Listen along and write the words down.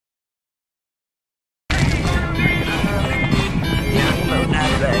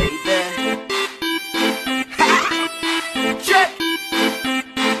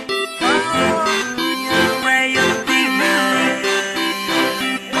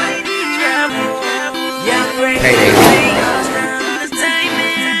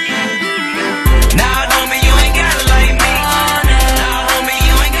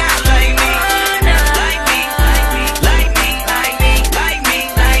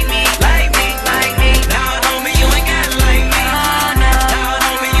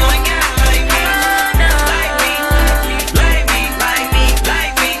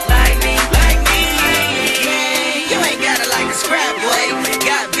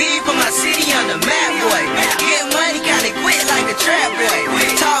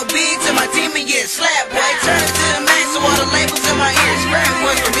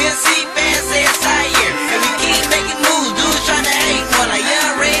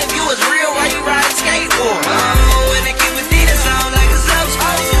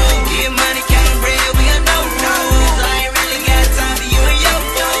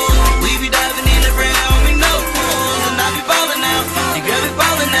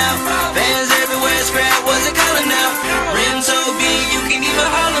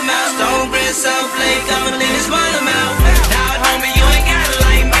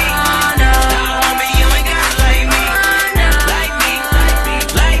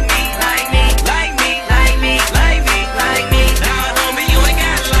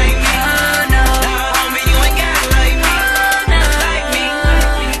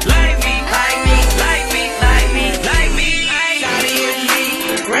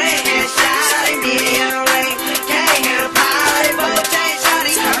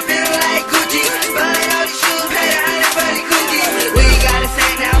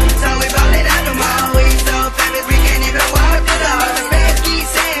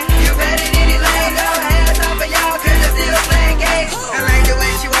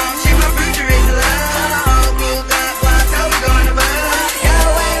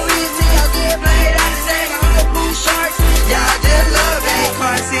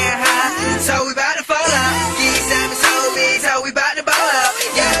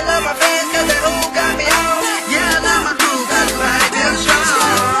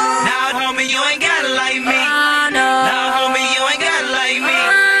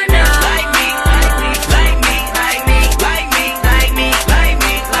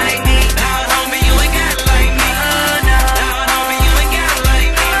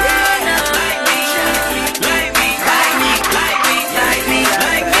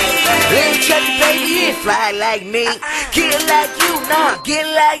can't fly like me. Get like you, nah, get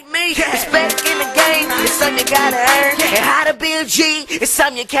like me. Respect in the game, it's something you gotta earn. And how to be a G, it's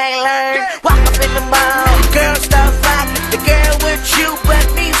something you can't learn. Walk up in the mall, girls start flocking. The girl with you, but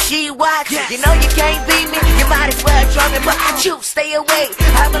me, she watch. You know you can't beat me, you might as well try me, but I choose stay away.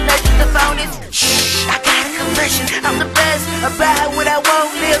 I'm a legend of phonies. Shh, I got a confession, I'm the best. I buy what I want,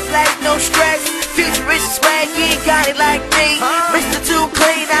 live life, no stress. Futuristic swag, you ain't got it like me.